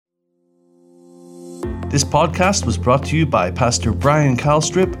This podcast was brought to you by Pastor Brian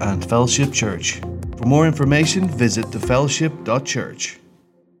Calstrip and Fellowship Church. For more information, visit thefellowship.church.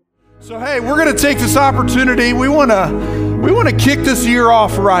 So hey, we're going to take this opportunity. We want to kick this year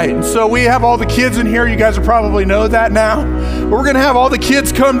off right. And so we have all the kids in here. You guys will probably know that now. But we're going to have all the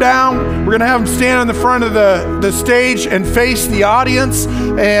kids come down. We're going to have them stand in the front of the stage and face the audience.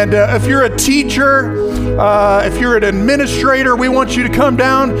 And if you're a teacher, if you're an administrator, we want you to come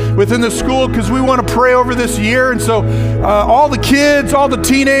down within the school because we want to pray over this year. And so all the kids, all the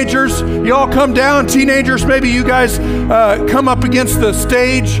teenagers, you all come down. Teenagers, maybe you guys come up against the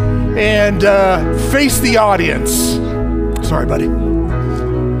stage and face the audience. Sorry, buddy.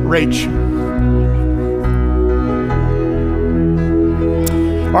 Rach.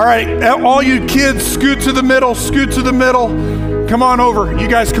 All right, all you kids, scoot to the middle, scoot to the middle. Come on over. You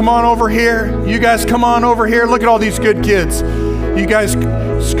guys come on over here. You guys come on over here. Look at all these good kids. You guys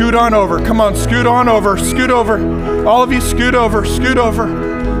scoot on over. Come on, scoot on over. Scoot over. All of you scoot over. Scoot over.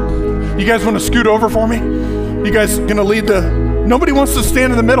 You guys want to scoot over for me? You guys going to lead the... Nobody wants to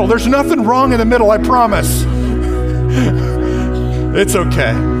stand in the middle. There's nothing wrong in the middle, I promise. It's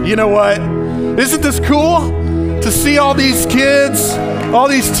okay. You know what? Isn't this cool to see all these kids, all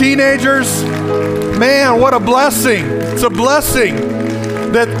these teenagers? Man, what a blessing. It's a blessing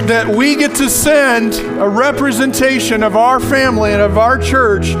that we get to send a representation of our family and of our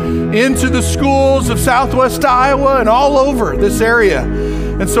church into the schools of Southwest Iowa and all over this area.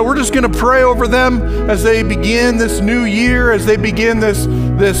 And so we're just going to pray over them as they begin this new year, as they begin this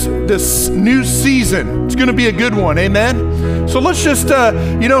new season. It's going to be a good one, amen? So let's just,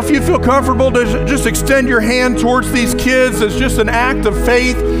 if you feel comfortable, to just extend your hand towards these kids as just an act of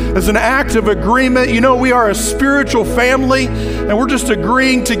faith, as an act of agreement. You know, we are a spiritual family, and we're just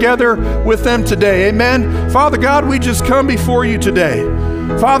agreeing together with them today, amen? Father God, we just come before you today.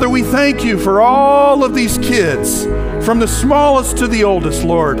 Father, we thank you for all of these kids, from the smallest to the oldest,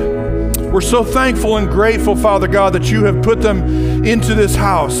 Lord. We're so thankful and grateful, Father God, that you have put them into this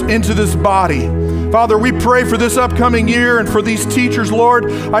house, into this body. Father, we pray for this upcoming year and for these teachers,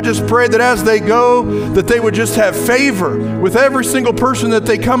 Lord. I just pray that as they go, that they would just have favor with every single person that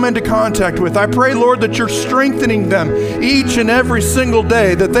they come into contact with. I pray, Lord, that you're strengthening them each and every single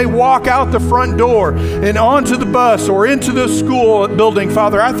day, that they walk out the front door and onto the bus or into the school building.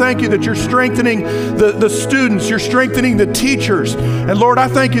 Father, I thank you that you're strengthening the students, you're strengthening the teachers. And Lord, I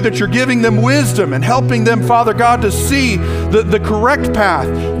thank you that you're giving them wisdom and helping them, Father God, to see the correct path,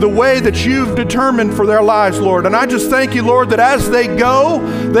 the way that you've determined for their lives, Lord. And I just thank you, Lord, that as they go,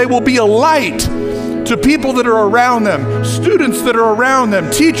 they will be a light to people that are around them, students that are around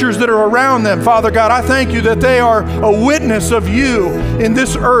them, teachers that are around them. Father God, I thank you that they are a witness of you in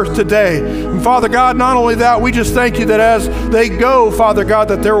this earth today. And Father God, not only that, we just thank you that as they go, Father God,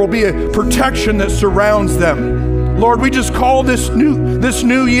 that there will be a protection that surrounds them. Lord, we just call this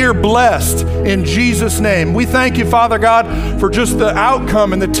new year blessed in Jesus' name. We thank you, Father God, for just the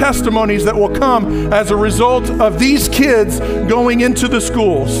outcome and the testimonies that will come as a result of these kids going into the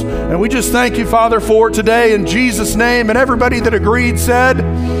schools. And we just thank you, Father, for today in Jesus' name. And everybody that agreed said,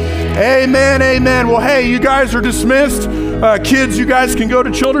 amen, amen. Well, hey, you guys are dismissed. Kids, you guys can go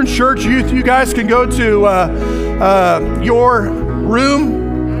to Children's Church. Youth, you guys can go to your room.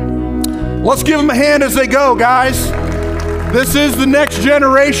 Let's give them a hand as they go, guys. This is the next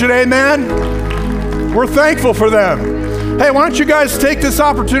generation, amen? We're thankful for them. Hey, why don't you guys take this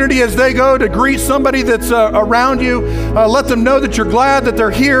opportunity as they go to greet somebody that's around you. Let them know that you're glad that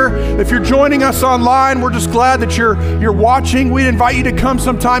they're here. If you're joining us online, we're just glad that you're watching. We'd invite you to come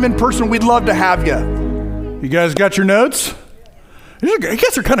sometime in person. We'd love to have you. You guys got your notes? You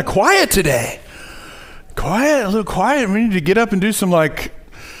guys are kind of quiet today. Quiet, a little quiet. We need to get up and do some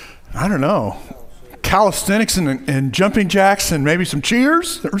I don't know, calisthenics and jumping jacks and maybe some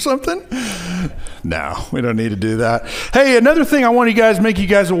cheers or something? No, we don't need to do that. Hey, another thing I want to make you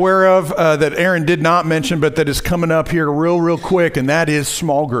guys aware of that Aaron did not mention, but that is coming up here real quick, and that is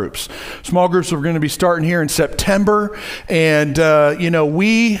small groups. Small groups are going to be starting here in September, and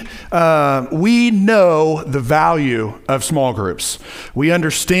we know the value of small groups. We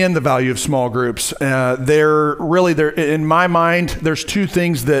understand the value of small groups. They're in my mind, there's two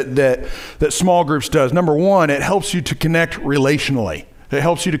things that small groups does. Number one, it helps you to connect relationally. It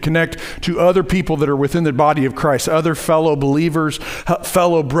helps you to connect to other people that are within the body of Christ, other fellow believers,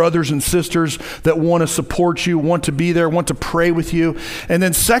 fellow brothers and sisters that want to support you, want to be there, want to pray with you. And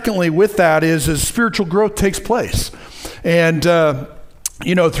then secondly, with that is spiritual growth takes place. And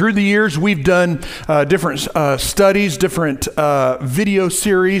Through the years, we've done different studies, different video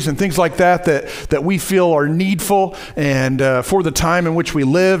series and things like that we feel are needful and for the time in which we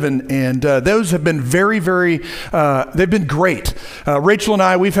live. And those have been very, very, they've been great. Rachel and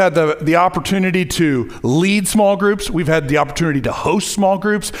I, we've had the opportunity to lead small groups. We've had the opportunity to host small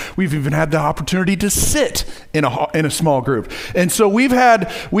groups. We've even had the opportunity to sit in a small group. And so we've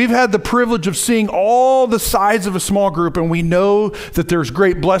had the privilege of seeing all the sides of a small group, and we know that there's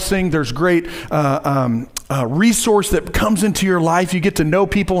great blessing, there's great resource that comes into your life. You get to know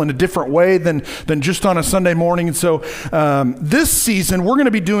people in a different way than just on a Sunday morning. And so this season, we're going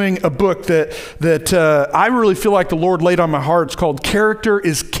to be doing a book that I really feel like the Lord laid on my heart. It's called Character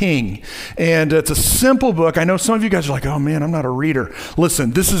is King. And it's a simple book. I know some of you guys are like, oh man, I'm not a reader.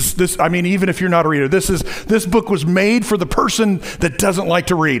 Listen, even if you're not a reader, this book was made for the person that doesn't like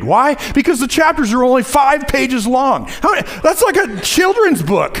to read. Why? Because the chapters are only 5 pages long. That's like a children's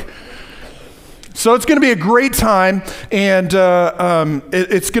book. So it's going to be a great time, and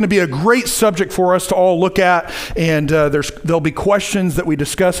it's going to be a great subject for us to all look at, and there'll be questions that we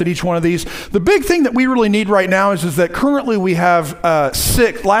discuss at each one of these. The big thing that we really need right now is that currently we have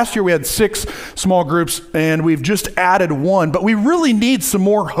 6. Last year we had 6 small groups, and we've just added 1, but we really need some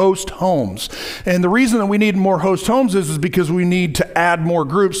more host homes. And the reason that we need more host homes is because we need to add more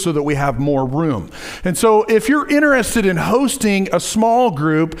groups so that we have more room. And so if you're interested in hosting a small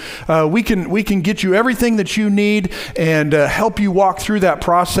group, we can get you everything that you need and help you walk through that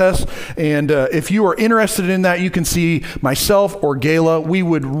process. And if you are interested in that, you can see myself or Gayla. We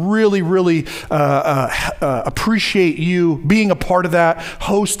would really, really appreciate you being a part of that,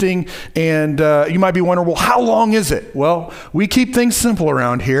 hosting. And you might be wondering, well, how long is it? Well, we keep things simple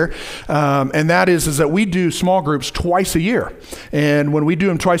around here. And that is that we do small groups twice a year. And when we do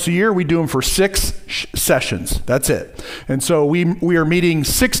them twice a year, we do them for 6 sessions. That's it. And so we are meeting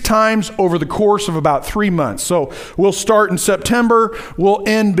 6 times over the course of about 3 months. So we'll start in September, we'll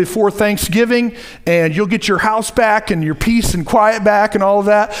end before Thanksgiving, and you'll get your house back and your peace and quiet back and all of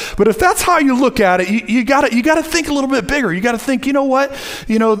that. But if that's how you look at it, you got to think a little bit bigger. You got to think, you know what?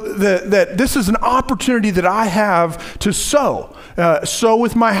 That this is an opportunity that I have to sow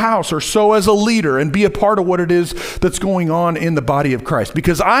with my house, or sow as a leader and be a part of what it is that's going on in the body of Christ.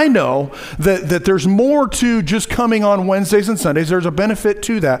 Because I know that there's more to just coming on Wednesdays and Sundays. There's a benefit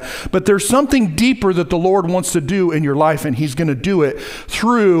to that, but there's something deeper that the Lord wants to do in your life, and He's going to do it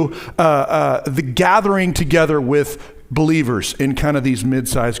through the gathering together with believers in kind of these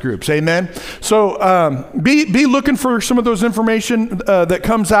mid-sized groups. Amen. So be looking for some of those information that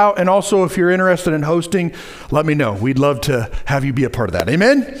comes out, and also if you're interested in hosting, let me know. We'd love to have you be a part of that.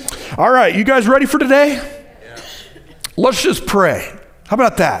 Amen. All right, you guys ready for today? Yeah. Let's just pray. How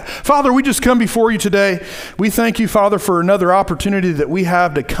about that? Father, we just come before you today. We thank you, Father, for another opportunity that we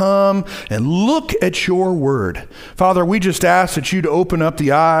have to come and look at your word. Father, we just ask that you'd open up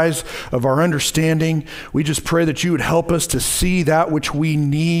the eyes of our understanding. We just pray that you would help us to see that which we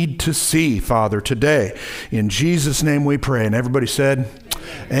need to see, Father, today. In Jesus' name we pray. And everybody said,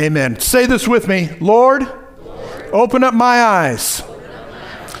 Amen. Say this with me. Lord, open up my eyes.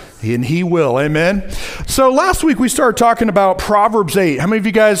 And he will. Amen. So last week we started talking about Proverbs 8. How many of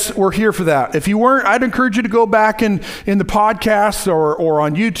you guys were here for that? If you weren't, I'd encourage you to go back in the podcast or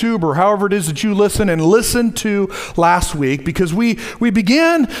on YouTube or however it is that you listen to last week, because we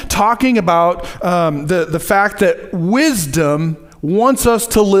began talking about the fact that wisdom wants us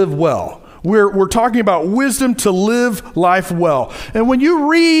to live well. We're talking about wisdom to live life well. And when you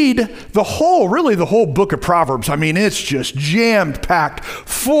read the whole book of Proverbs, I mean, it's just jammed-packed,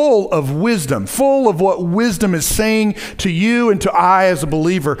 full of wisdom, full of what wisdom is saying to you and to I as a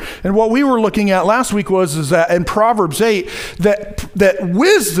believer. And what we were looking at last week is that in Proverbs 8, that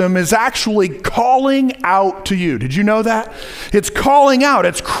wisdom is actually calling out to you. Did you know that? It's calling out.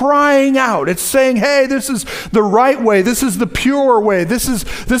 It's crying out. It's saying, hey, this is the right way. This is the pure way. This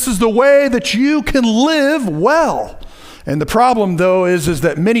is the way that you can live well. And the problem, though, is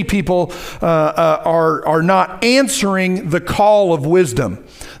that many people are not answering the call of wisdom.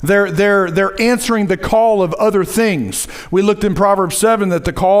 They're answering the call of other things. We looked in Proverbs 7 that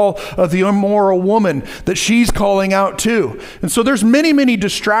the call of the immoral woman, that she's calling out too. And so there's many, many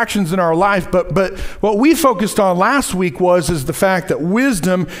distractions in our life, but what we focused on last week is the fact that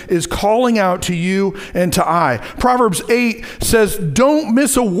wisdom is calling out to you and to I. Proverbs 8 says, don't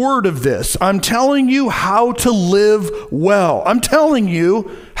miss a word of this. I'm telling you how to live well. I'm telling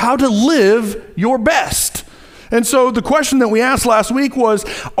you how to live your best. And so the question that we asked last week was,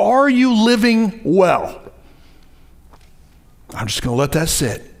 are you living well? I'm just going to let that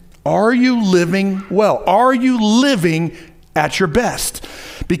sit. Are you living well? Are you living at your best.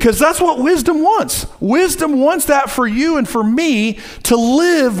 Because that's what wisdom wants. Wisdom wants that for you and for me to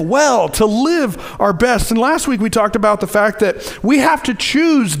live well, to live our best. And last week we talked about the fact that we have to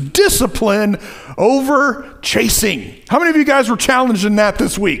choose discipline over chasing. How many of you guys were challenged in that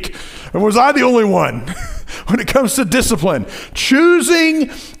this week? Or was I the only one? When it comes to discipline, choosing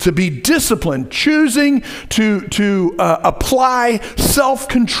to be disciplined, choosing to apply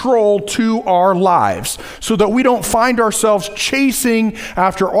self-control to our lives so that we don't find ourselves chasing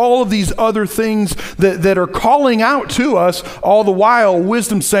after all of these other things that are calling out to us, all the while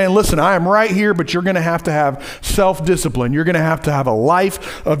wisdom saying, listen, I am right here, but you're going to have self-discipline. You're going to have a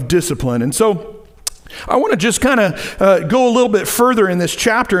life of discipline. And so I want to just kind of go a little bit further in this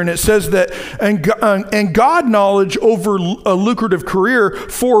chapter, and it says that, and God knowledge over a lucrative career,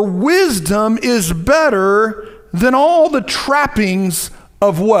 for wisdom is better than all the trappings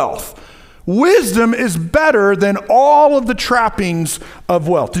of wealth. Wisdom is better than all of the trappings of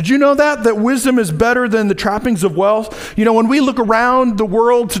wealth. Did you know that wisdom is better than the trappings of wealth? You know, when we look around the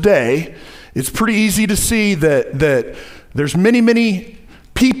world today, it's pretty easy to see that there's many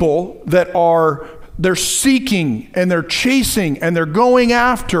people that they're seeking and they're chasing and they're going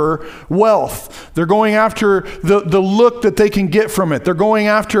after wealth. They're going after the look that they can get from it. They're going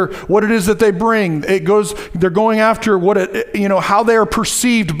after what it is that they bring. They're going after how they are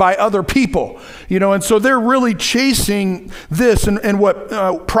perceived by other people. And so they're really chasing this. And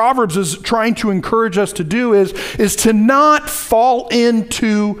what Proverbs is trying to encourage us to do is to not fall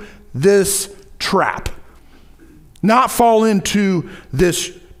into this trap. Not fall into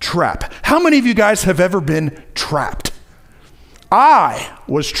this trap. How many of you guys have ever been trapped? I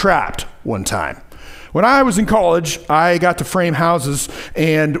was trapped one time. When I was in college, I got to frame houses,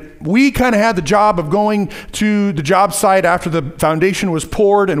 and we kind of had the job of going to the job site after the foundation was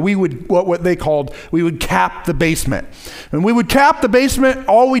poured, and we would, we would cap the basement. And we would cap the basement.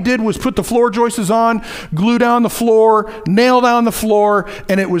 All we did was put the floor joists on, glue down the floor, nail down the floor,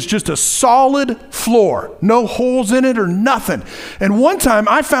 and it was just a solid floor. No holes in it or nothing. And one time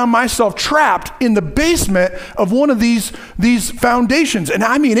I found myself trapped in the basement of one of these foundations. And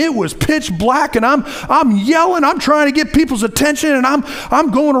I mean, it was pitch black, and I'm yelling, I'm trying to get people's attention, and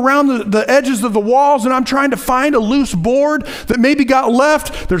I'm going around the edges of the walls, and I'm trying to find a loose board that maybe got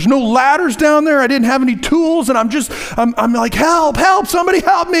left. There's no ladders down there. I didn't have any tools, and I'm like, help, somebody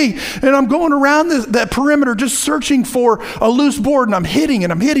help me. And I'm going around that perimeter just searching for a loose board, and I'm hitting,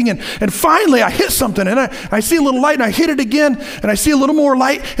 and finally I hit something, and I see a little light, and I hit it again, and I see a little more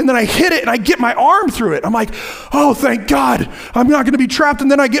light, and then I hit it, and I get my arm through it. I'm like, oh, thank God, I'm not going to be trapped. And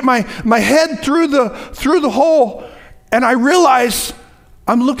then I get my head through the hole, and I realize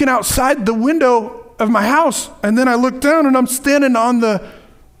I'm looking outside the window of my house, and then I look down, and I'm standing on the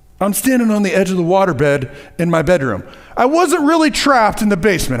edge of the waterbed in my bedroom. I wasn't really trapped in the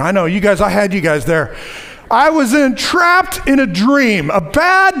basement. I know I had you guys there. I was trapped in a dream, a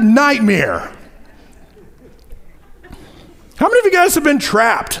bad nightmare. How many of you guys have been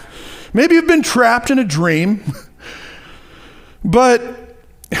trapped? Maybe you've been trapped in a dream, but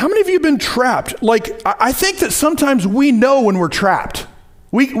how many of you have been trapped? Like, I think that sometimes we know when we're trapped.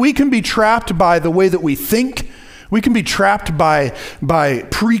 We can be trapped by the way that we think. We can be trapped by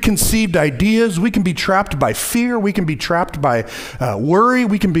preconceived ideas. We can be trapped by fear. We can be trapped by worry.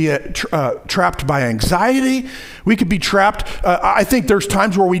 We can be trapped by anxiety. We could be trapped. I think there's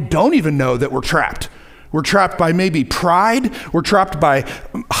times where we don't even know that we're trapped. We're trapped by maybe pride. We're trapped by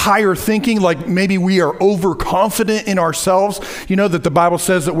higher thinking, like maybe we are overconfident in ourselves. You know that the Bible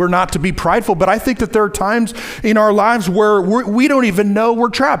says that we're not to be prideful, but I think that there are times in our lives where we don't even know we're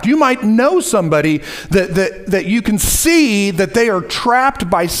trapped. You might know somebody that you can see that they are trapped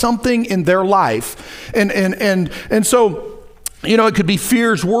by something in their life. And so, it could be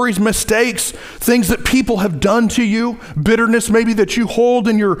fears, worries, mistakes, things that people have done to you, bitterness maybe that you hold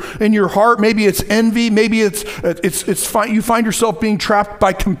in your heart. Maybe it's envy. Maybe it's you find yourself being trapped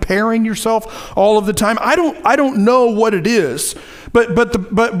by comparing yourself all of the time. I don't know what it is, but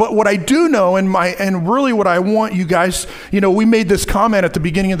what I do know, and really what I want you guys, we made this comment at the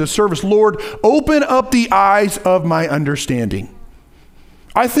beginning of the service, Lord, open up the eyes of my understanding.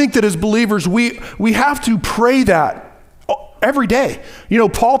 I think that as believers, we have to pray that every day.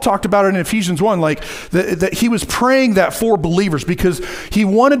 Paul talked about it in Ephesians 1, like that he was praying that for believers because he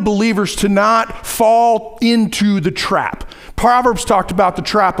wanted believers to not fall into the trap. Proverbs talked about the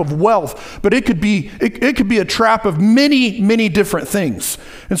trap of wealth, but it could be a trap of many different things.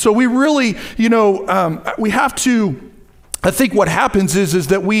 And so we really, we have to, I think what happens is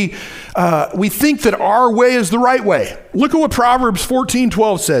that we think that our way is the right way. Look at what Proverbs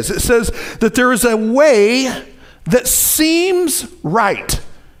 14:12 says. It says that there is a way that seems right,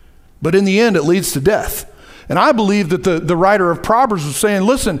 but in the end it leads to death. And I believe that the writer of Proverbs was saying,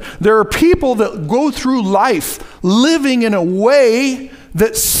 listen, there are people that go through life living in a way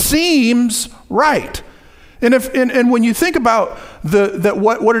that seems right. And when you think about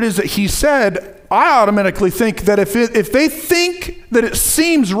what it is that he said, I automatically think that if they think that it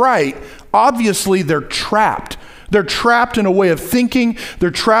seems right, obviously they're trapped. They're trapped in a way of thinking.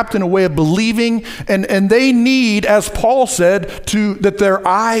 They're trapped in a way of believing. And they need, as Paul said, that their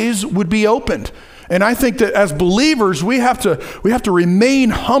eyes would be opened. And I think that as believers, we have to remain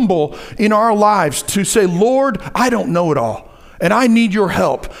humble in our lives to say, Lord, I don't know it all. And I need your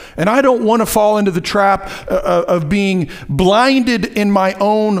help. And I don't want to fall into the trap of being blinded in my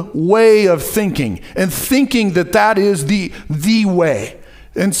own way of thinking and thinking that is the way.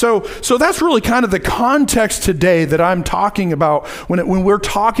 And so that's really kind of the context today that I'm talking about when we're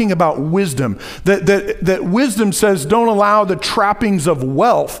talking about wisdom. That wisdom says don't allow the trappings of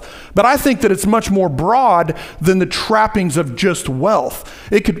wealth. But I think that it's much more broad than the trappings of just wealth.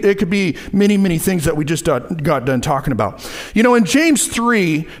 It could be many, many things that we just got done talking about. You know, in James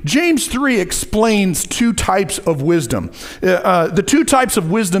 3 explains two types of wisdom. The two types of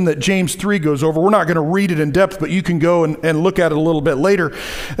wisdom that James 3 goes over, we're not going to read it in depth, but you can go and look at it a little bit later.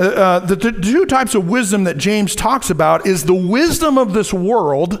 The two types of wisdom that James talks about is the wisdom of this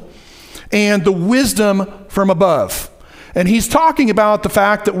world and the wisdom from above. And he's talking about the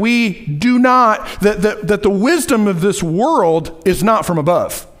fact that we do not, that the wisdom of this world is not from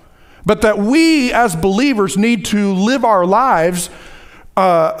above, but that we as believers need to live our lives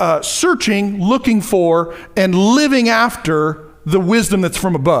searching, looking for, and living after the wisdom that's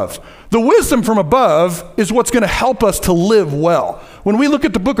from above. The wisdom from above is what's going to help us to live well. When we look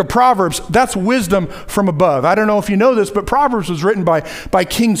at the book of Proverbs, that's wisdom from above. I don't know if you know this, but Proverbs was written by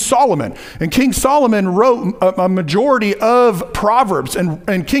King Solomon. And King Solomon wrote a majority of Proverbs.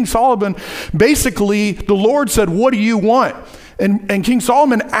 And King Solomon, basically, the Lord said, what do you want? And King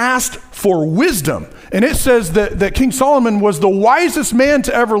Solomon asked for wisdom. And it says that King Solomon was the wisest man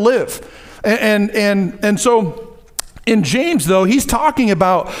to ever live. And so in James, though, he's talking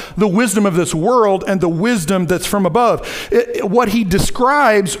about the wisdom of this world and the wisdom that's from above. What he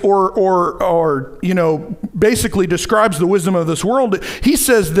describes or basically describes the wisdom of this world, he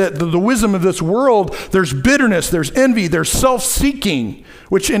says that the wisdom of this world, there's bitterness, there's envy, there's self-seeking,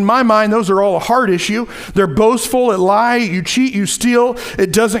 which in my mind, those are all a heart issue. They're boastful, it lie, you cheat, you steal.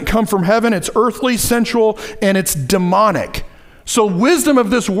 It doesn't come from heaven. It's earthly, sensual, and it's demonic. So wisdom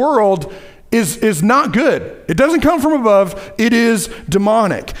of this world is not good. It doesn't come from above. It is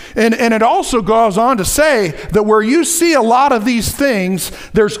demonic. And it also goes on to say that where you see a lot of these things,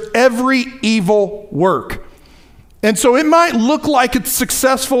 there's every evil work. And so it might look like it's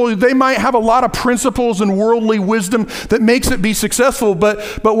successful. They might have a lot of principles and worldly wisdom that makes it be successful.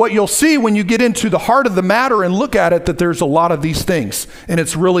 But what you'll see when you get into the heart of the matter and look at it, that there's a lot of these things. And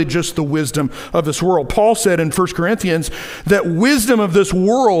it's really just the wisdom of this world. Paul said in 1 Corinthians that wisdom of this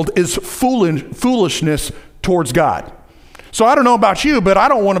world is foolishness towards God. So I don't know about you, but I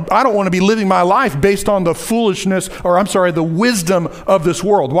don't want to be living my life based on the the wisdom of this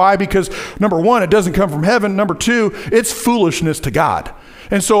world. Why? Because number one, it doesn't come from heaven. Number two, it's foolishness to God.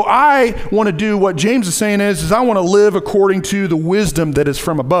 And so I want to do what James is saying is I want to live according to the wisdom that is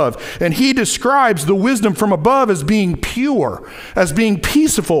from above. And he describes the wisdom from above as being pure, as being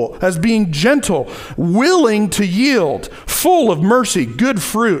peaceful, as being gentle, willing to yield, full of mercy, good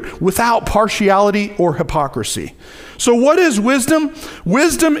fruit, without partiality or hypocrisy. So what is wisdom?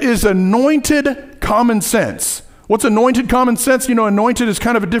 Wisdom is anointed common sense. What's anointed common sense? You know, anointed is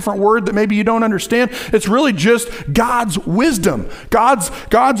kind of a different word that maybe you don't understand. It's really just God's wisdom.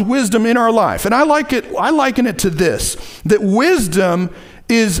 God's wisdom in our life. And I liken it to this, that wisdom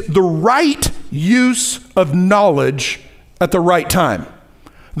is the right use of knowledge at the right time.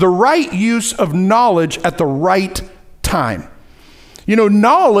 The right use of knowledge at the right time. You know,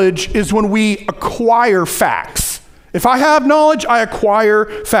 knowledge is when we acquire facts. If I have knowledge, I acquire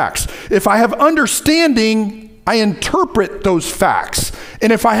facts. If I have understanding, I interpret those facts.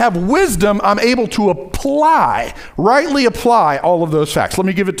 And if I have wisdom, I'm able to rightly apply all of those facts. Let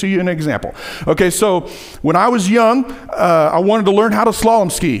me give it to you an example. Okay, so when I was young, I wanted to learn how to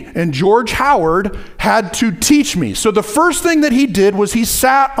slalom ski, and George Howard had to teach me. So the first thing that he did was he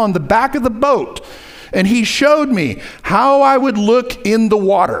sat on the back of the boat, and he showed me how I would look in the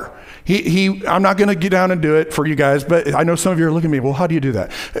water. I'm not going to get down and do it for you guys, but I know some of you are looking at me, well, how do you do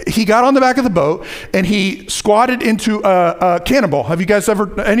that? He got on the back of the boat and he squatted into a cannonball. Have you guys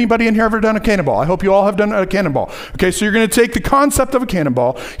anybody in here ever done a cannonball? I hope you all have done a cannonball. Okay, so you're going to take the concept of a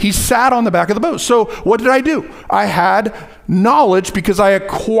cannonball. He sat on the back of the boat. So what did I do? I had knowledge because I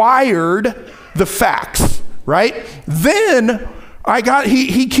acquired the facts, right? Then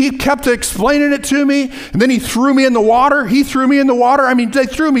he kept explaining it to me, and then he threw me in the water. They threw me in the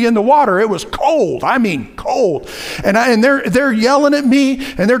water. It was cold. I mean, cold. And they're yelling at me,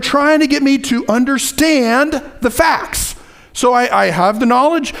 and they're trying to get me to understand the facts. So I have the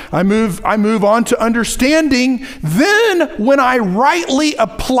knowledge. I move on to understanding. Then when I rightly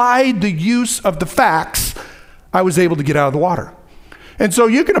applied the use of the facts, I was able to get out of the water. And so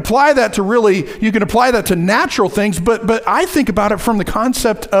you can apply that to natural things, but I think about it from the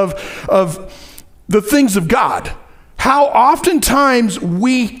concept of the things of God. How oftentimes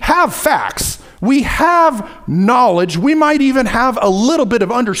we have facts, we have knowledge, we might even have a little bit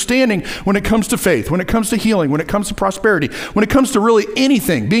of understanding when it comes to faith, when it comes to healing, when it comes to prosperity, when it comes to really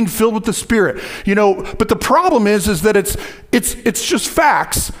anything, being filled with the Spirit, but the problem is that it's just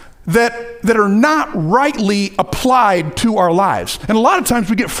facts that are not rightly applied to our lives. And a lot of times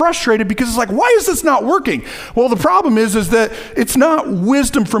we get frustrated because it's like, why is this not working? Well, the problem is that it's not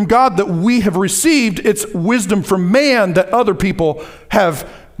wisdom from God that we have received. It's wisdom from man that other people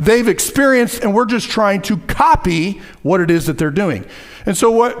they've experienced, and we're just trying to copy what it is that they're doing. And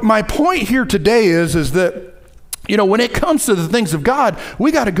so what my point here today is that when it comes to the things of God,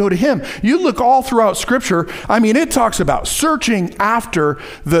 we got to go to him. You look all throughout Scripture, it talks about searching after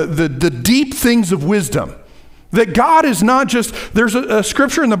the deep things of wisdom. That God is not just, there's a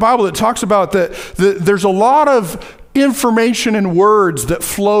scripture in the Bible that talks about that there's a lot of information and words that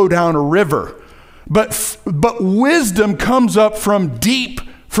flow down a river. But wisdom comes up from deep,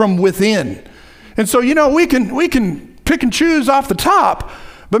 from within. And so, we can pick and choose off the top.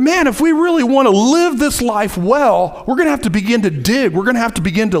 But man, if we really want to live this life well, we're going to have to begin to dig. We're going to have to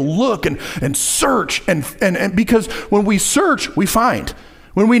begin to look and search. And because when we search, we find.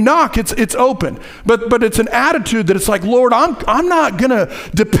 When we knock, it's open. But it's an attitude that it's like, Lord, I'm not going to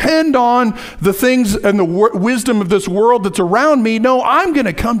depend on the things and the wisdom of this world that's around me. No, I'm going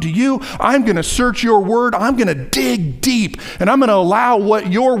to come to you. I'm going to search your word. I'm going to dig deep. And I'm going to allow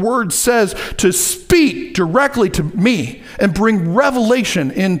what your word says to speak directly to me and bring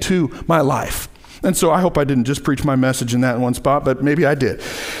revelation into my life. And so I hope I didn't just preach my message in that one spot, but maybe I did.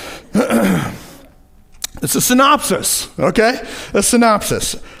 It's a synopsis, okay? A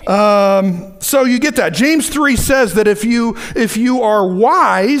synopsis. So you get that. James 3 says that if you are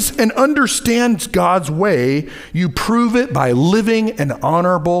wise and understand God's way, you prove it by living an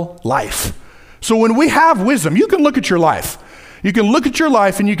honorable life. So when we have wisdom, you can look at your life. You can look at your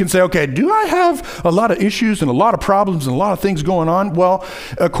life and you can say, okay, do I have a lot of issues and a lot of problems and a lot of things going on? Well,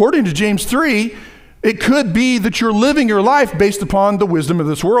 according to James 3, it could be that you're living your life based upon the wisdom of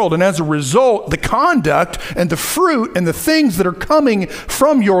this world. And as a result, the conduct and the fruit and the things that are coming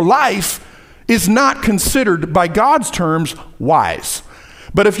from your life is not considered by God's terms wise.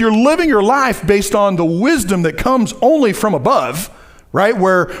 But if you're living your life based on the wisdom that comes only from above, right?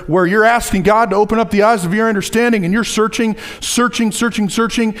 Where you're asking God to open up the eyes of your understanding and you're searching,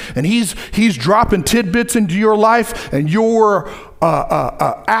 and he's dropping tidbits into your life and you're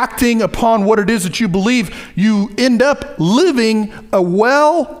acting upon what it is that you believe, you end up living a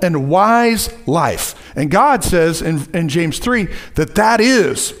well and wise life. And God says in James 3 that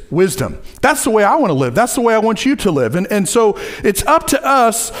is wisdom. That's the way I want to live. That's the way I want you to live. And so it's up to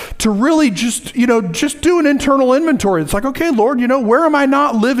us to really just do an internal inventory. It's like, okay, Lord, where am I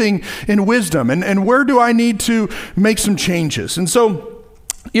not living in wisdom? And where do I need to make some changes? And so,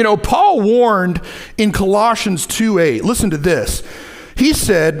 Paul warned in Colossians 2:8. Listen to this. He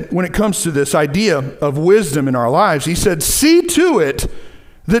said, when it comes to this idea of wisdom in our lives, he said, see to it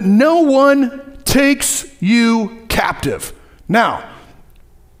that no one takes you captive. Now,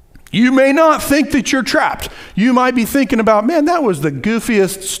 you may not think that you're trapped. You might be thinking about, man, that was the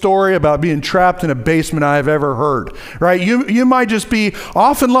goofiest story about being trapped in a basement I've ever heard, right? You might just be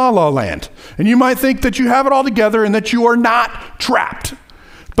off in La La Land, and you might think that you have it all together and that you are not trapped.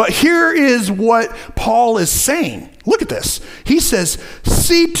 But here is what Paul is saying. Look at this. He says,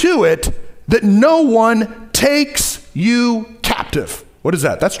 see to it that no one takes you captive. What is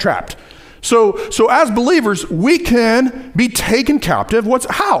that? That's trapped. So as believers, we can be taken captive.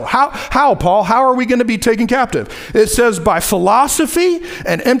 How, Paul? How are we going to be taken captive? It says by philosophy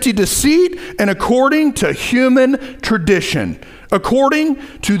and empty deceit and according to human tradition, according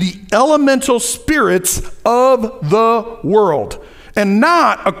to the elemental spirits of the world. and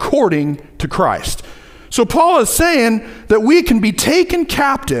not according to Christ. So Paul is saying that we can be taken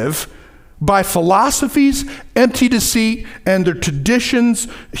captive by philosophies, empty deceit, and their traditions,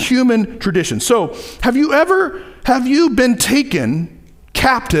 human traditions. So have you been taken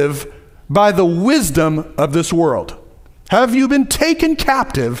captive by the wisdom of this world? Have you been taken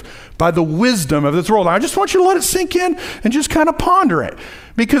captive by the wisdom of this world? I just want you to let it sink in and just kind of ponder it.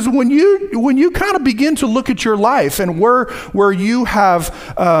 Because when you kind of begin to look at your life and where you have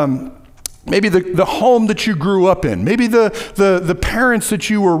maybe the home that you grew up in, maybe the parents that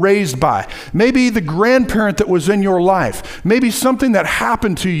you were raised by, maybe the grandparent that was in your life, maybe something that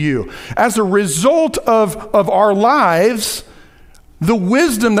happened to you. As a result of our lives, the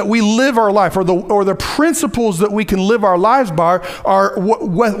wisdom that we live our life, or the principles that we can live our lives by, are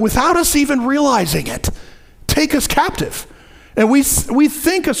without us even realizing it, take us captive. And we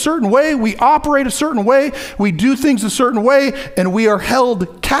think a certain way, we operate a certain way, we do things a certain way, and we are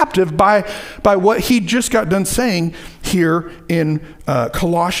held captive by what he just got done saying here in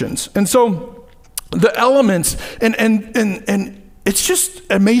Colossians. And so the elements, and it's just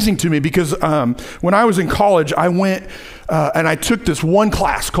amazing to me because when I was in college, I went and I took this one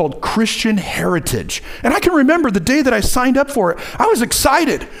class called Christian Heritage. And I can remember the day that I signed up for it, I was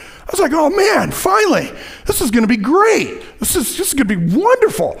excited. I was like, oh man, finally, this is going to be great. This is going to be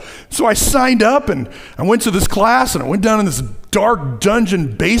wonderful. So I signed up and I went to this class and I went down in this dark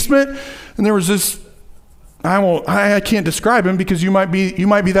dungeon basement, and there was this, I can't describe him because you might be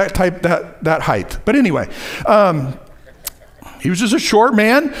that type, that height. But anyway, he was just a short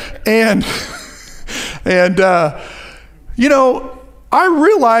man, and I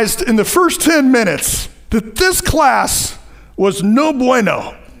realized in the first 10 minutes that this class was no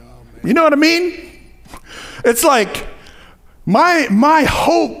bueno. You know what I mean? It's like my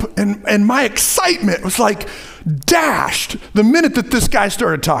hope and my excitement was like dashed the minute that this guy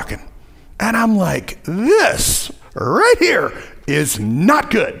started talking. And I'm like, this right here is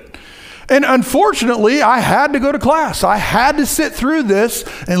not good. And unfortunately, I had to go to class. I had to sit through this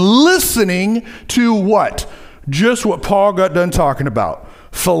and listening to what? Just what Paul got done talking about.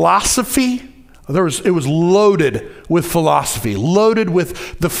 Philosophy. It was loaded with philosophy, loaded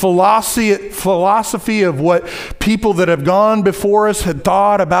with the philosophy of what people that have gone before us had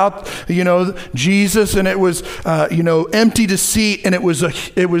thought about, Jesus, and it was, empty deceit, and it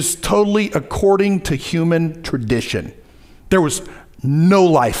was totally according to human tradition. There was no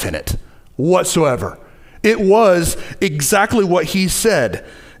life in it whatsoever. It was exactly what he said.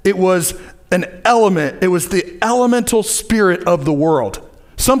 It was an element. It was the elemental spirit of the world.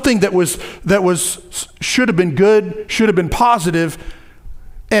 Something that should have been good, should have been positive.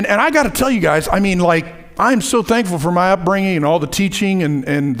 And I got to tell you guys, I'm so thankful for my upbringing and all the teaching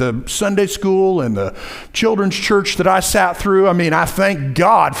and the Sunday school and the children's church that I sat through. I thank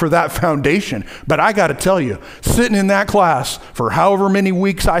God for that foundation. But I got to tell you, sitting in that class for however many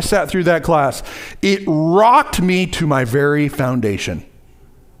weeks I sat through that class, it rocked me to my very foundation.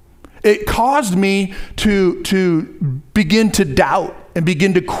 It caused me to begin to doubt and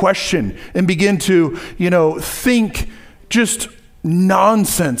begin to question and begin to, think just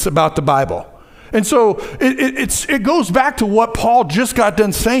nonsense about the Bible. And so it goes back to what Paul just got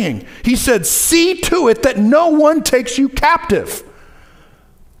done saying. He said, see to it that no one takes you captive.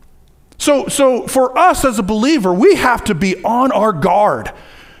 So for us as a believer, we have to be on our guard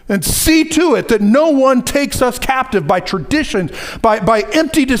and see to it that no one takes us captive by tradition, by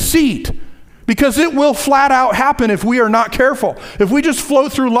empty deceit. Because it will flat out happen if we are not careful. If we just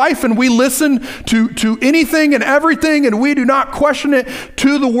float through life and we listen to anything and everything and we do not question it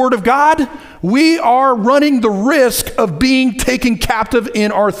to the Word of God, we are running the risk of being taken captive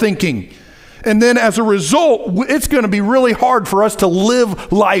in our thinking. And then as a result, it's going to be really hard for us to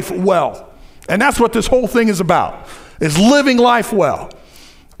live life well. And that's what this whole thing is about, is living life well.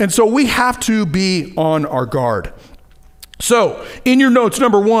 And so we have to be on our guard. So, in your notes,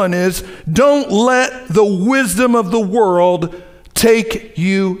 number one is, don't let the wisdom of the world take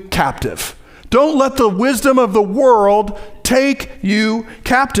you captive. Don't let the wisdom of the world take you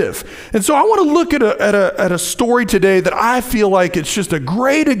captive. And so I want to look at a story today that I feel like it's just a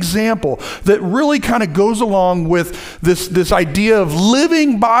great example that really kind of goes along with this idea of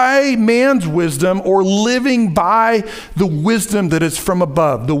living by man's wisdom or living by the wisdom that is from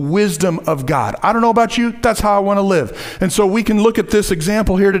above, the wisdom of God. I don't know about you, that's how I want to live. And so we can look at this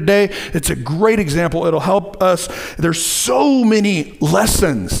example here today. It's a great example. It'll help us. There's so many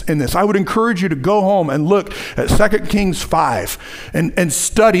lessons in this. I would encourage you to go home and look at 2 Kings 5 and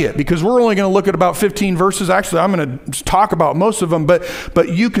study it, because we're only going to look at about 15 verses. Actually, I'm going to talk about most of them, but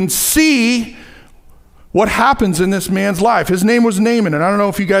you can see what happens in this man's life. His name was Naaman, and I don't know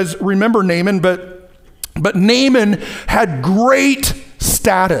if you guys remember Naaman, but Naaman had great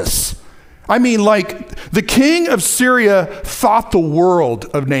status. I mean, like, the king of Syria thought the world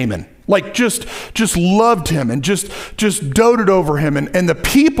of Naaman. Like, just loved him and just doted over him. And the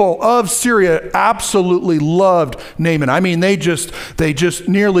people of Syria absolutely loved Naaman. I mean, they just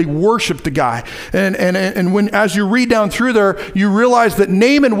nearly worshiped the guy. And when, as you read down through there, you realize that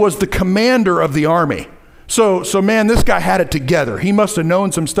Naaman was the commander of the army. So man, this guy had it together. He must have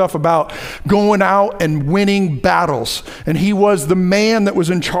known some stuff about going out and winning battles. And he was the man that was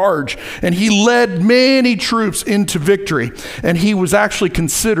in charge. And he led many troops into victory. And he was actually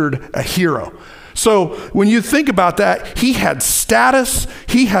considered a hero. So when you think about that, he had status,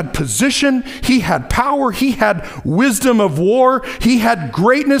 he had position, he had power, he had wisdom of war, he had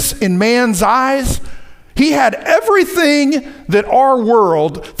greatness in man's eyes. He had everything that our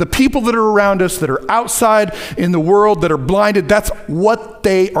world, the people that are around us, that are outside in the world, that are blinded, that's what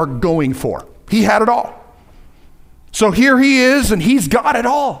they are going for. He had it all. So here he is, and he's got it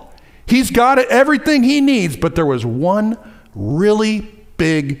all. He's got it, everything he needs, but there was one really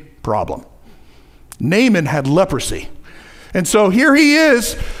big problem. Naaman had leprosy. And so here he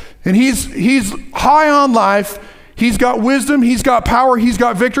is, and he's high on life. He's got wisdom, he's got power, he's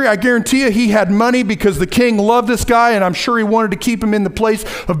got victory. I guarantee you he had money because the king loved this guy, and I'm sure he wanted to keep him in the place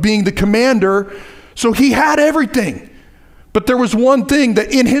of being the commander. So he had everything. But there was one thing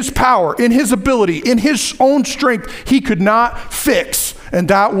that in his power, in his ability, in his own strength, he could not fix. And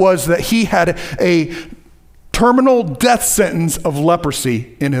that was that he had a terminal death sentence of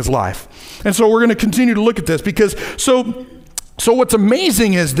leprosy in his life. And so we're going to continue to look at this because so what's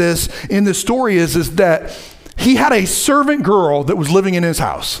amazing is this in this story is that he had a servant girl that was living in his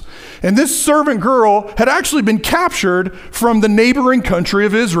house. And this servant girl had actually been captured from the neighboring country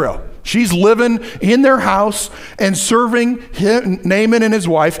of Israel. She's living in their house and serving him, Naaman and his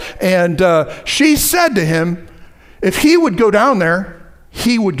wife. And she said to him, if he would go down there,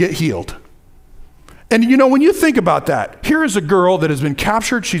 he would get healed. And you know, when you think about that, here is a girl that has been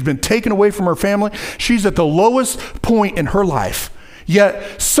captured. She's been taken away from her family. She's at the lowest point in her life.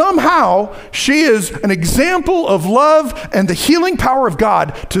 Yet somehow she is an example of love and the healing power of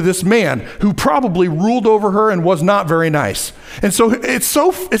God to this man who probably ruled over her and was not very nice. And so it's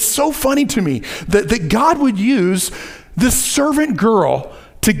so funny to me that God would use this servant girl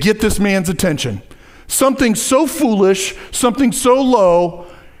to get this man's attention. Something so foolish, something so low,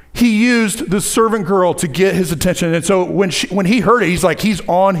 he used the servant girl to get his attention. And so when he heard it, he's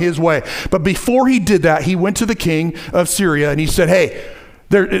on his way. But before he did that, he went to the king of Syria and he said, hey,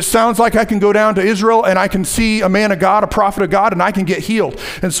 it sounds like I can go down to Israel and I can see a man of God, a prophet of God, and I can get healed.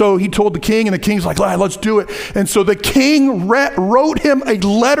 And so he told the king, and the king's like, let's do it. And so the king wrote him a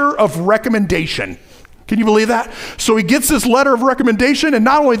letter of recommendation. Can you believe that? So he gets this letter of recommendation, and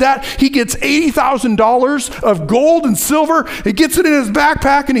not only that, he gets $80,000 of gold and silver. He gets it in his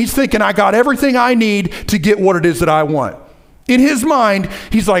backpack, and he's thinking, I got everything I need to get what it is that I want. In his mind,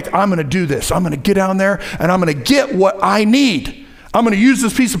 he's like, I'm going to do this. I'm going to get down there, and I'm going to get what I need. I'm going to use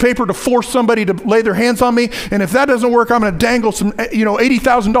this piece of paper to force somebody to lay their hands on me, and if that doesn't work, I'm going to dangle some,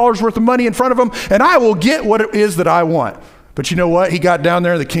 $80,000 worth of money in front of them, and I will get what it is that I want. But you know what? He got down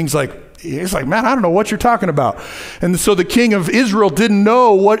there, and the king's like, man, I don't know what you're talking about. And so the king of Israel didn't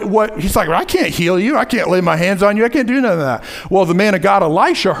know what he's like, well, I can't heal you. I can't lay my hands on you. I can't do none of that. Well, the man of God,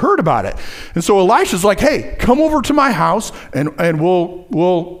 Elisha, heard about it. And so Elisha's like, hey, come over to my house and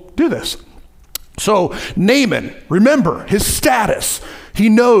we'll do this. So Naaman, remember his status. He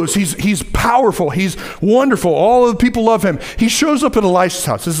knows he's powerful. He's wonderful. All of the people love him. He shows up at Elisha's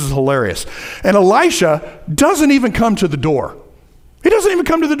house. This is hilarious. And Elisha doesn't even come to the door. He doesn't even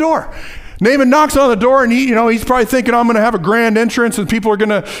come to the door. Naaman knocks on the door, and he's probably thinking, I'm going to have a grand entrance and people are going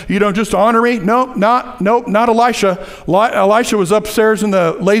to, just honor me. Nope, not Elisha. Elisha was upstairs in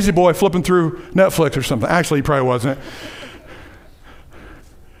the lazy boy flipping through Netflix or something. Actually, he probably wasn't.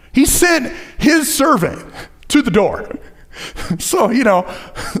 He sent his servant to the door. So,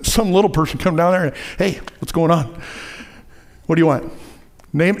 some little person come down there and, hey, what's going on? What do you want?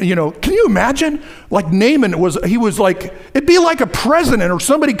 Can you imagine? Like Naaman he was like, it'd be like a president or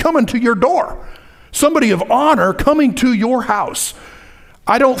somebody coming to your door. Somebody of honor coming to your house.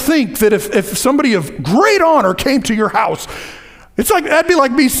 I don't think that if somebody of great honor came to your house, that'd be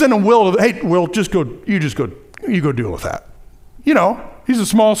like me sending Will, hey, Will, you go deal with that. He's the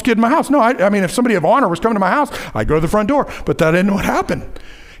smallest kid in my house. No, I mean, if somebody of honor was coming to my house, I'd go to the front door. But that isn't what happened.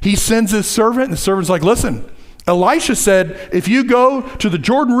 He sends his servant, and the servant's like, listen, Elisha said, if you go to the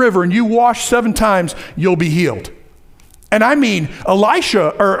Jordan River and you wash 7 times, you'll be healed. And I mean,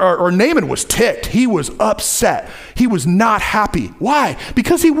 Elisha or Naaman was ticked. He was upset. He was not happy. Why?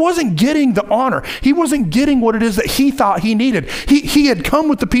 Because he wasn't getting the honor. He wasn't getting what it is that he thought he needed. He had come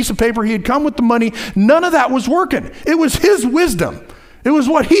with the piece of paper. He had come with the money. None of that was working. It was his wisdom. It was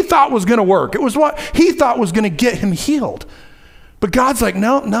what he thought was going to work. It was what he thought was going to get him healed. But God's like,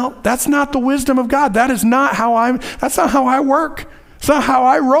 no, that's not the wisdom of God. That's not how I work. It's not how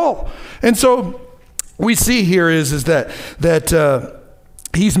I roll. And so we see here is that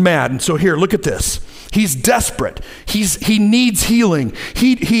he's mad. And so here, look at this. He's desperate. He needs healing.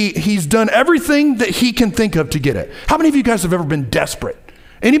 He's done everything that he can think of to get it. How many of you guys have ever been desperate?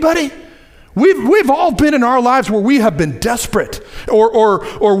 Anybody? We've all been in our lives where we have been desperate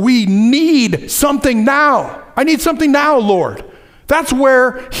or we need something now. I need something now, Lord. That's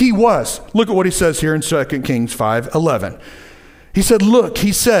where he was. Look at what he says here in 2 Kings 5:11. He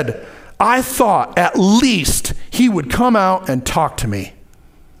said, I thought at least he would come out and talk to me.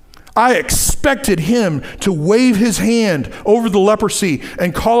 I expected him to wave his hand over the leprosy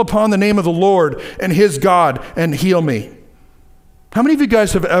and call upon the name of the Lord and his God and heal me. How many of you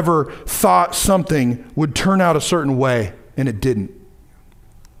guys have ever thought something would turn out a certain way and it didn't?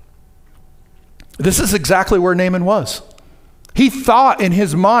 This is exactly where Naaman was. He thought in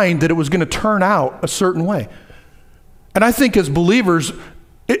his mind that it was going to turn out a certain way. And I think as believers,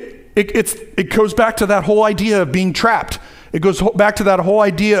 it goes back to that whole idea of being trapped. It goes back to that whole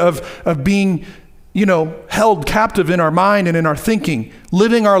idea of being, held captive in our mind and in our thinking,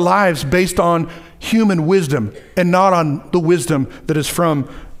 living our lives based on human wisdom and not on the wisdom that is from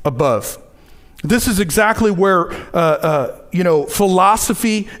above. This is exactly where,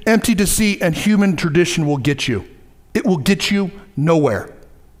 philosophy, empty deceit, and human tradition will get you. It will get you nowhere.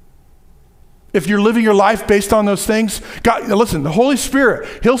 If you're living your life based on those things, God, listen, the Holy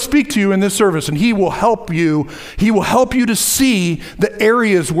Spirit, he'll speak to you in this service and he will help you. He will help you to see the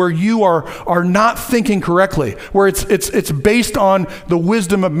areas where you are not thinking correctly, where it's based on the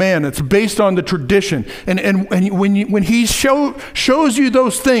wisdom of man. It's based on the tradition. And when he shows you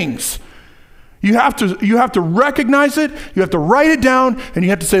those things, you have to recognize it, you have to write it down, and you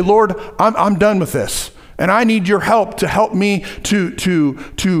have to say, Lord, I'm done with this. And I need your help to help me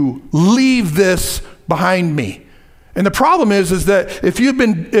to leave this behind me. And the problem is that if you've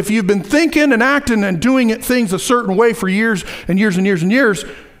been thinking and acting and doing things a certain way for years and years and years and years,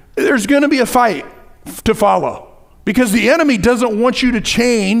 there's going to be a fight to follow. Because the enemy doesn't want you to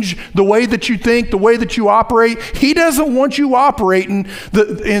change the way that you think, the way that you operate. He doesn't want you operating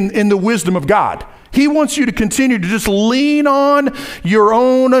in the wisdom of God. He wants you to continue to just lean on your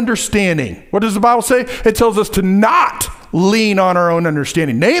own understanding. What does the Bible say? It tells us to not lean on our own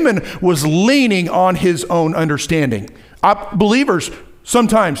understanding. Naaman was leaning on his own understanding. Believers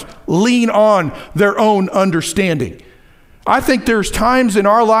sometimes lean on their own understanding. I think there's times in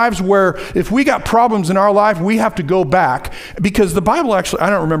our lives where if we got problems in our life, we have to go back, because the Bible actually, I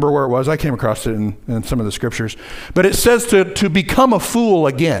don't remember where it was. I came across it in some of the scriptures, but it says to become a fool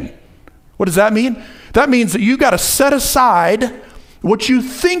again. What does that mean? That means that you got to set aside what you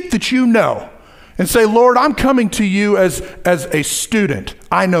think that you know and say, Lord, I'm coming to you as a student.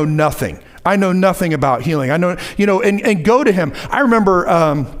 I know nothing. I know nothing about healing. I know, and go to him. I remember,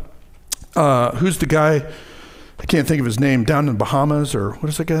 who's the guy? I can't think of his name, down in the Bahamas, or what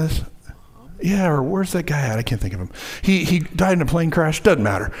is that guy's? Yeah, or where's that guy at? I can't think of him. He died in a plane crash. Doesn't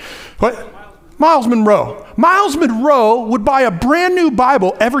matter. What? Miles Monroe. Miles Monroe would buy a brand new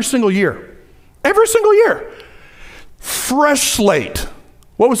Bible every single year. Every single year. Fresh slate.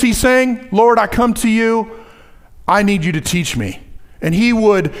 What was he saying? Lord, I come to you. I need you to teach me. And he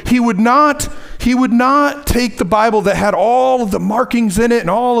would not take the Bible that had all of the markings in it and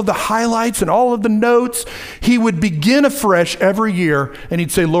all of the highlights and all of the notes. He would begin afresh every year and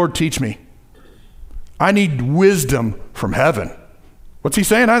he'd say, Lord, teach me. I need wisdom from heaven. What's he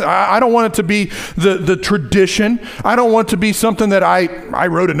saying? I don't want it to be the tradition. I don't want it to be something that I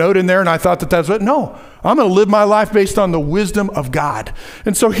wrote a note in there and I thought that's what. No, I'm going to live my life based on the wisdom of God.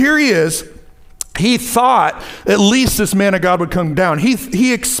 And so here he is. He thought at least this man of God would come down.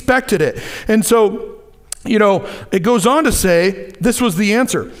 He expected it. And so, it goes on to say, this was the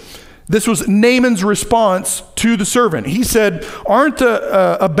answer. This was Naaman's response to the servant. He said, aren't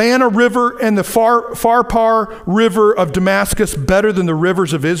the Abana River and the Pharpar River of Damascus better than the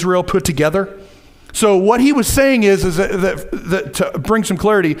rivers of Israel put together? So what he was saying is that to bring some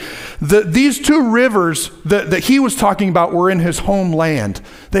clarity, these two rivers that he was talking about were in his homeland.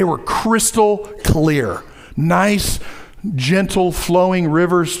 They were crystal clear, nice, gentle, flowing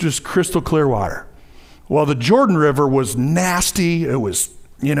rivers, just crystal clear water. Well, the Jordan River was nasty. It was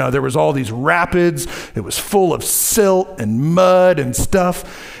there was all these rapids. It was full of silt and mud and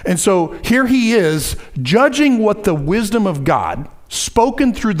stuff. And so here he is judging what the wisdom of God,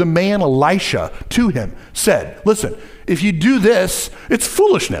 spoken through the man Elisha to him, said. Listen, if you do this, it's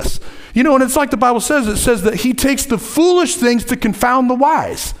foolishness. And it's like the Bible says, it says that he takes the foolish things to confound the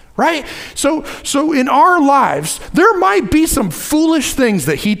wise, right? So in our lives, there might be some foolish things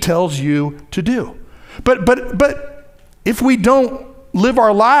that he tells you to do. But if we don't live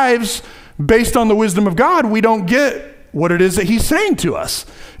our lives based on the wisdom of God, we don't get what it is that he's saying to us.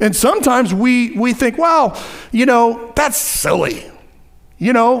 And sometimes we think, well, that's silly.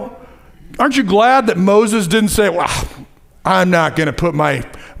 Aren't you glad that Moses didn't say, well, I'm not going to put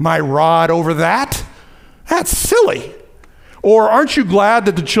my rod over that? That's silly. Or aren't you glad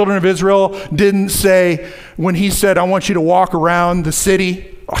that the children of Israel didn't say, when he said, I want you to walk around the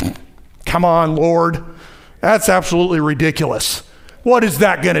city, oh, come on, Lord, that's absolutely ridiculous. What is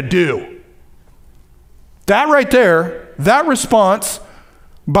that going to do? That right there, that response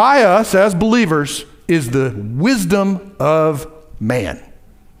by us as believers is the wisdom of man.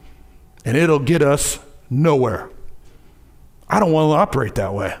 And it'll get us nowhere. I don't want to operate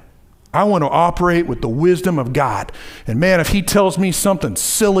that way. I want to operate with the wisdom of God. And man, if he tells me something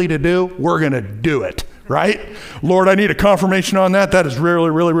silly to do, we're going to do it, right? Lord, I need a confirmation on that. That is really,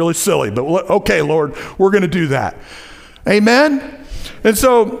 really, really silly. But okay, Lord, we're going to do that. Amen? And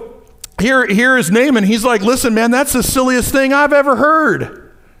so here is Naaman. He's like, listen, man, that's the silliest thing I've ever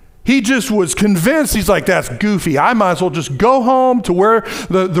heard. He just was convinced. He's like, that's goofy. I might as well just go home to where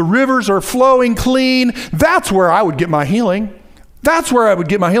the rivers are flowing clean. That's where I would get my healing. That's where I would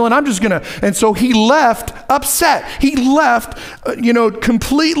get my healing. I'm just going to. And so he left upset. He left,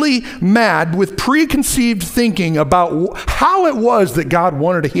 completely mad with preconceived thinking about how it was that God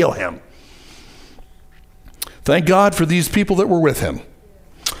wanted to heal him. Thank God for these people that were with him.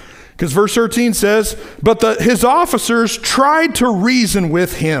 Because verse 13 says, but his officers tried to reason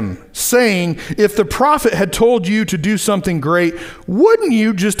with him, saying, if the prophet had told you to do something great, wouldn't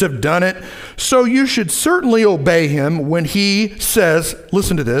you just have done it? So you should certainly obey him when he says,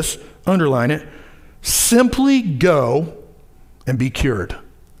 listen to this, underline it, simply go and be cured.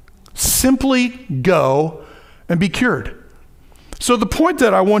 Simply go and be cured. So the point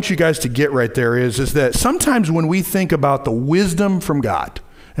that I want you guys to get right there is that sometimes when we think about the wisdom from God,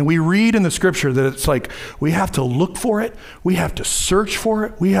 and we read in the scripture that it's like we have to look for it, we have to search for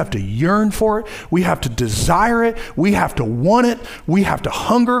it, we have to yearn for it, we have to desire it, we have to want it, we have to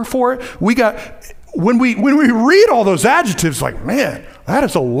hunger for it. When we read all those adjectives, like, man, that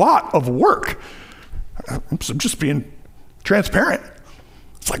is a lot of work. I'm just being transparent.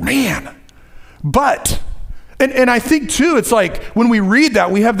 It's like, man, but. And I think too, it's like when we read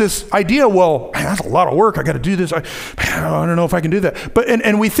that, we have this idea, well, man, that's a lot of work. I got to do this. I don't know if I can do that. But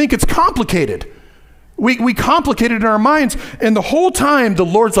and we think it's complicated. We complicate it in our minds. And the whole time the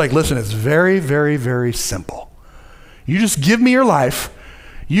Lord's like, listen, it's very, very, very simple. You just give me your life.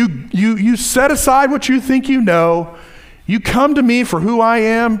 You set aside what you think you know. You come to me for who I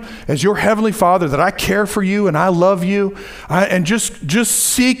am as your heavenly Father, that I care for you and I love you. And just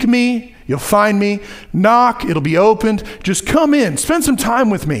seek me. You'll find me. Knock, it'll be opened. Just come in. Spend some time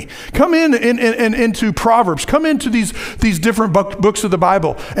with me. Come in into Proverbs. Come into these different books of the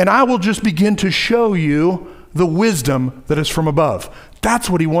Bible, and I will just begin to show you the wisdom that is from above. That's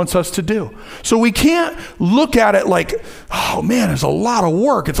what he wants us to do. So we can't look at it like, oh man, it's a lot of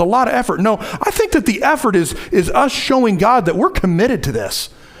work. It's a lot of effort. No, I think that the effort is us showing God that we're committed to this.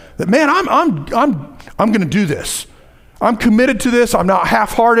 That man, I'm going to do this. I'm committed to this. I'm not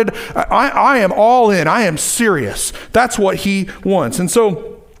half-hearted. I am all in. I am serious. That's what he wants. And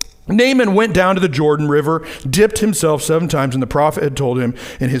so Naaman went down to the Jordan River, dipped himself 7 times, and the prophet had told him,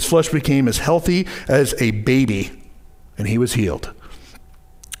 and his flesh became as healthy as a baby, and he was healed.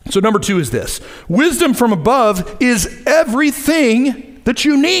 So number 2 is this. Wisdom from above is everything that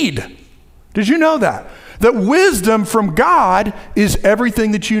you need. Did you know that? That wisdom from God is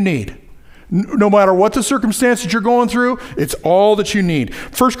everything that you need. No matter what the circumstances you're going through, it's all that you need.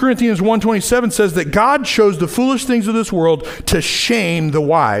 1 Corinthians 1:27 says that God chose the foolish things of this world to shame the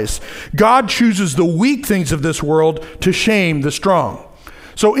wise. God chooses the weak things of this world to shame the strong.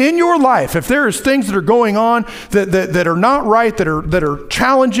 So in your life, if there is things that are going on that are not right, that are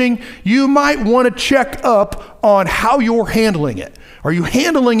challenging, you might want to check up on how you're handling it. Are you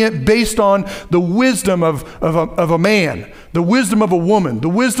handling it based on the wisdom of a man, the wisdom of a woman, the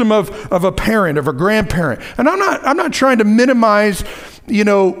wisdom of a parent, of a grandparent? And I'm not trying to minimize,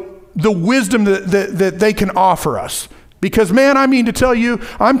 the wisdom that they can offer us. Because, man, I mean to tell you,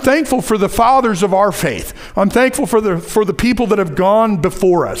 I'm thankful for the fathers of our faith. I'm thankful for the people that have gone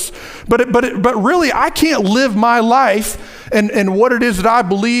before us. But really, I can't live my life and what it is that I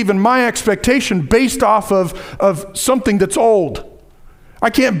believe and my expectation based off of something that's old. I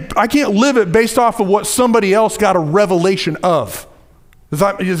can't live it based off of what somebody else got a revelation of.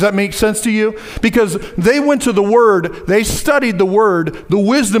 Does that make sense to you? Because they went to the Word, they studied the Word, the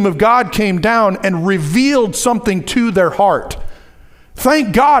wisdom of God came down and revealed something to their heart.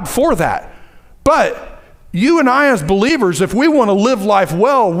 Thank God for that. But you and I as believers, if we want to live life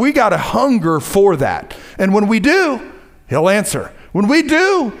well, we got to hunger for that. And when we do, He'll answer. When we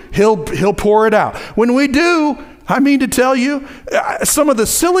do, He'll pour it out. When we do, I mean to tell you, some of the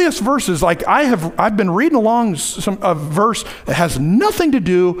silliest verses, like I've been reading along a verse that has nothing to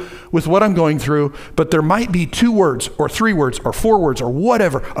do with what I'm going through, but there might be 2 words or 3 words or 4 words or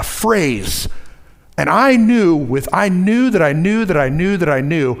whatever, a phrase. And I knew what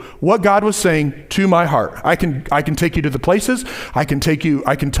God was saying to my heart. I can take you to the places. I can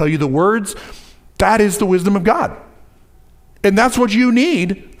tell you the words. That is the wisdom of God. And that's what you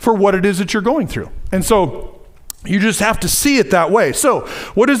need for what it is that you're going through. And so you just have to see it that way. So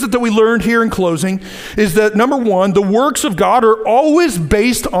what is it that we learned here in closing is that, number 1, the works of God are always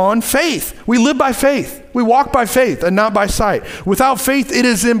based on faith. We live by faith. We walk by faith and not by sight. Without faith, it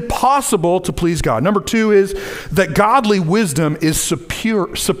is impossible to please God. Number 2 is that godly wisdom is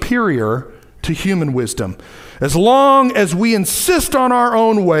superior to human wisdom. As long as we insist on our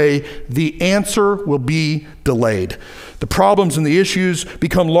own way, the answer will be delayed. The problems and the issues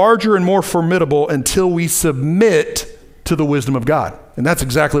become larger and more formidable until we submit to the wisdom of God. And that's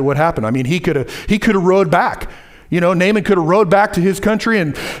exactly what happened. I mean, he could have rowed back. Naaman could have rowed back to his country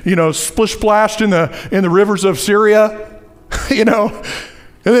and, splish-splashed in the rivers of Syria, and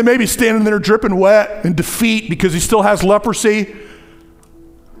then maybe standing there dripping wet in defeat because he still has leprosy.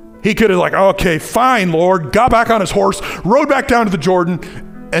 He could have okay, fine, Lord, got back on his horse, rode back down to the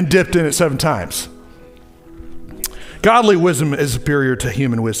Jordan, and dipped in it 7 times. Godly wisdom is superior to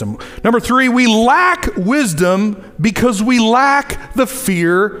human wisdom. Number 3, we lack wisdom because we lack the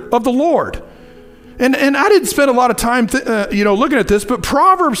fear of the Lord. And I didn't spend a lot of time looking at this, but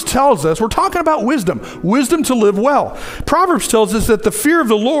Proverbs tells us, we're talking about wisdom to live well. Proverbs tells us that the fear of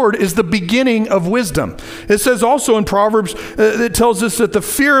the Lord is the beginning of wisdom. It says also in Proverbs, it tells us that the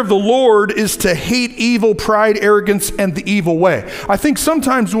fear of the Lord is to hate evil, pride, arrogance, and the evil way. I think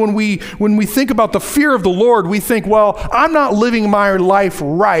sometimes when we think about the fear of the Lord, we think, well, I'm not living my life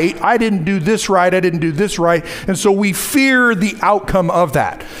right. I didn't do this right. I didn't do this right. And so we fear the outcome of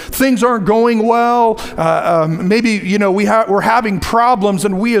that. Things aren't going well. Maybe, we're having problems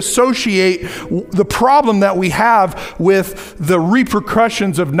and we associate the problem that we have with the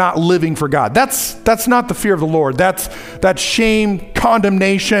repercussions of not living for God. That's not the fear of the Lord. That's shame,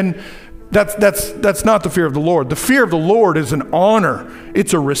 condemnation. That's not the fear of the Lord. The fear of the Lord is an honor.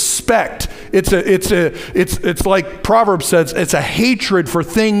 It's a respect. It's like Proverbs says, it's a hatred for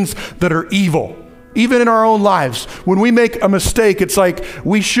things that are evil. Even in our own lives, when we make a mistake, it's like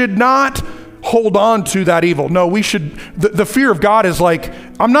we should not hold on to that evil. No, we should, the fear of God is like,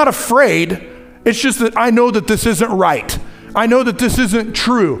 I'm not afraid. It's just that I know that this isn't right. I know that this isn't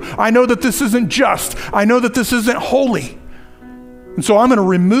true. I know that this isn't just. I know that this isn't holy. And so I'm going to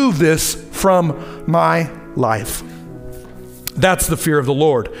remove this from my life. That's the fear of the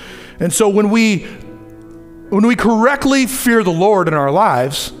Lord. And so when we correctly fear the Lord in our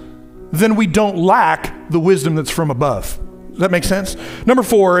lives, then we don't lack the wisdom that's from above. Does that make sense? Number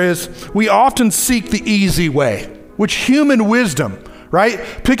 4 is we often seek the easy way, which human wisdom, right?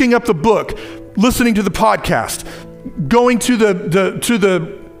 Picking up the book, listening to the podcast, going to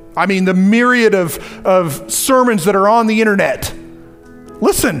the myriad of sermons that are on the internet.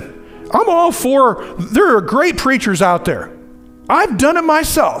 Listen, I'm all for, there are great preachers out there. I've done it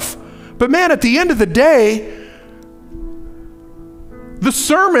myself. But man, at the end of the day, the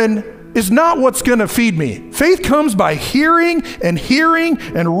sermon is not what's going to feed me. Faith comes by hearing and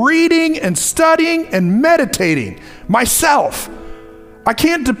reading and studying and meditating myself. I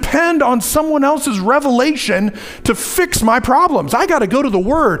can't depend on someone else's revelation to fix my problems. I got to go to the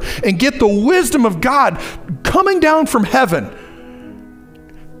Word and get the wisdom of God coming down from heaven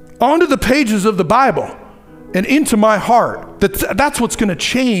onto the pages of the Bible and into my heart. That's what's going to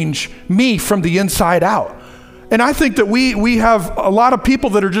change me from the inside out. And I think that we have a lot of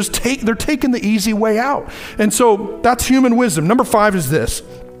people that are just they're taking the easy way out. And so that's human wisdom. Number 5 is this.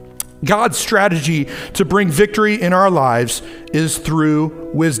 God's strategy to bring victory in our lives is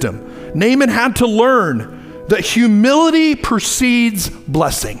through wisdom. Naaman had to learn that humility precedes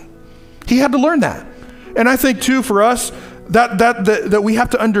blessing. He had to learn that. And I think too for us that we have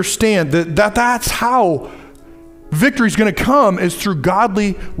to understand that's how victory is going to come, is through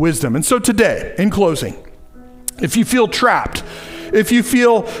godly wisdom. And so today, in closing, if you feel trapped, if you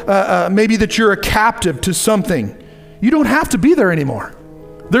feel maybe that you're a captive to something, you don't have to be there anymore.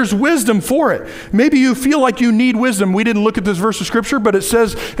 There's wisdom for it. Maybe you feel like you need wisdom. We didn't look at this verse of scripture, but it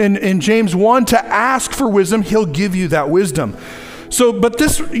says in James 1 to ask for wisdom. He'll give you that wisdom. So, but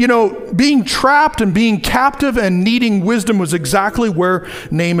this, being trapped and being captive and needing wisdom was exactly where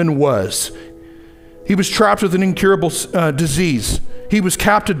Naaman was. He was trapped with an incurable disease. He was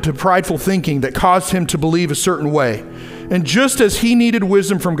captive to prideful thinking that caused him to believe a certain way. And just as he needed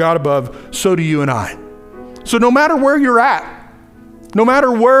wisdom from God above, so do you and I. So no matter where you're at,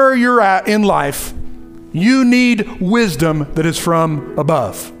 in life, you need wisdom that is from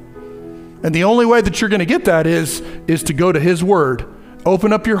above. And the only way that you're going to get that is to go to his word,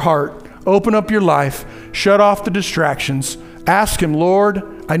 open up your heart, open up your life, shut off the distractions, ask him,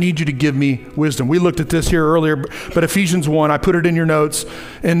 Lord, I need you to give me wisdom. We looked at this here earlier, but Ephesians 1, I put it in your notes,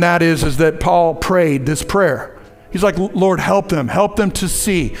 and that is that Paul prayed this prayer. He's like, Lord, help them to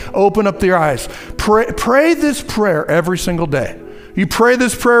see, open up their eyes. Pray this prayer every single day. You pray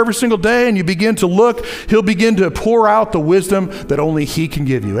this prayer every single day and you begin to look, he'll begin to pour out the wisdom that only he can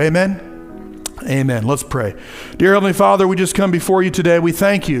give you. Amen? Amen. Let's pray. Dear Heavenly Father, we just come before you today. We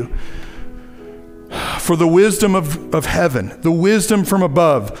thank you for the wisdom of heaven, the wisdom from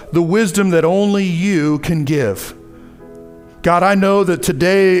above, the wisdom that only you can give. God, I know that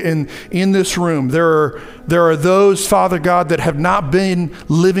today in this room, there are those, Father God, that have not been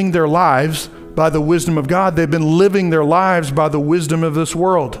living their lives by the wisdom of God. They've been living their lives by the wisdom of this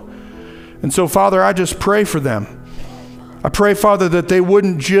world. And so, Father, I just pray for them. I pray, Father, that they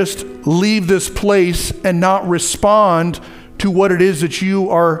wouldn't just leave this place and not respond to what it is that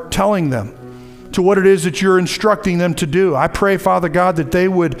you are telling them, to what it is that you're instructing them to do. I pray, Father God, that they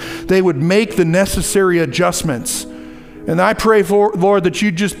would make the necessary adjustments. And I pray, Lord, that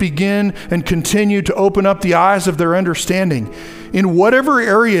you just begin and continue to open up the eyes of their understanding in whatever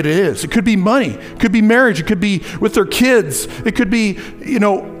area it is. It could be money, it could be marriage, it could be with their kids, it could be,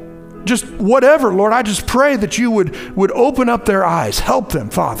 just whatever. Lord, I just pray that you would open up their eyes, help them,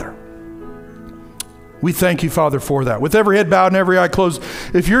 Father. We thank you, Father, for that. With every head bowed and every eye closed,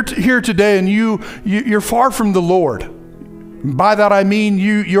 if you're here today and you're far from the Lord, by that I mean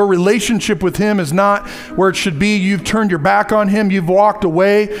your relationship with him is not where it should be. You've turned your back on him. You've walked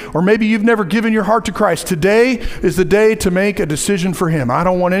away, or maybe you've never given your heart to Christ. Today is the day to make a decision for him. I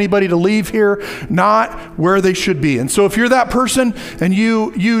don't want anybody to leave here not where they should be. And so if you're that person and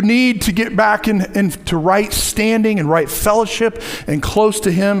you need to get back into right standing and right fellowship and close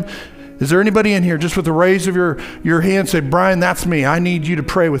to him, is there anybody in here just with the raise of your hand say, Brian, that's me. I need you to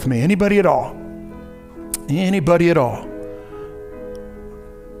pray with me. Anybody at all? Anybody at all?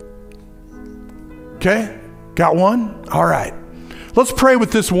 Okay, got one? All right. Let's pray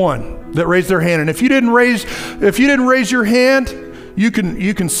with this one that raised their hand. And if you didn't raise your hand, you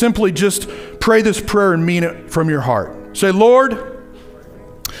can simply just pray this prayer and mean it from your heart. Say, Lord,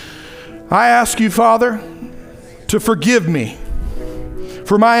 I ask you, Father, to forgive me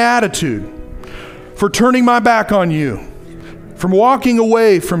for my attitude, for turning my back on you, from walking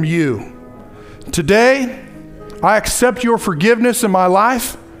away from you. Today, I accept your forgiveness in my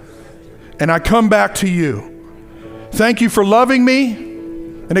life, and I come back to you. Thank you for loving me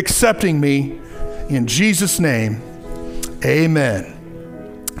and accepting me. In Jesus' name,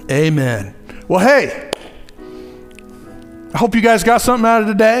 amen. Amen. Well, hey, I hope you guys got something out of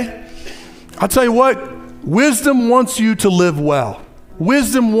today. I'll tell you what, wisdom wants you to live well.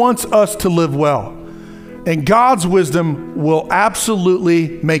 Wisdom wants us to live well. And God's wisdom will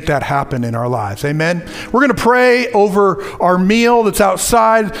absolutely make that happen in our lives. Amen. We're going to pray over our meal that's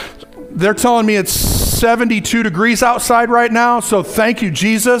outside. They're telling me it's 72 degrees outside right now, so thank you,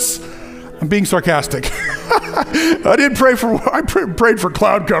 Jesus. I'm being sarcastic. I prayed for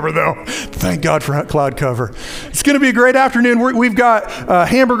cloud cover, though. Thank God for cloud cover. It's going to be a great afternoon. We've got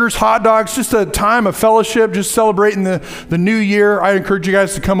hamburgers, hot dogs, just a time of fellowship, just celebrating the new year. I encourage you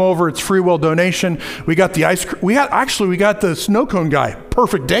guys to come over. It's free will donation. We got the ice cream. We got the snow cone guy.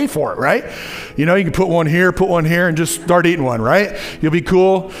 Perfect day for it, right? You can put one here, and just start eating one, right? You'll be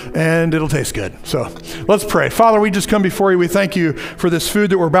cool, and it'll taste good. So let's pray. Father, we just come before you. We thank you for this food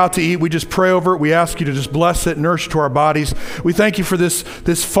that we're about to eat. We just pray over it. We ask you to just bless it, nourish it to our bodies. We thank you for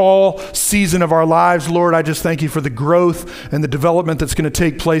this fall season of our lives, Lord. I just thank you for the growth and the development that's going to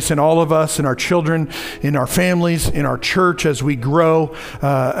take place in all of us, in our children, in our families, in our church as we grow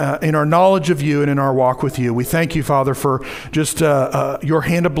in our knowledge of you and in our walk with you. We thank you, Father, for just your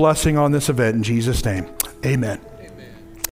hand of blessing on this event. In Jesus' name, Amen.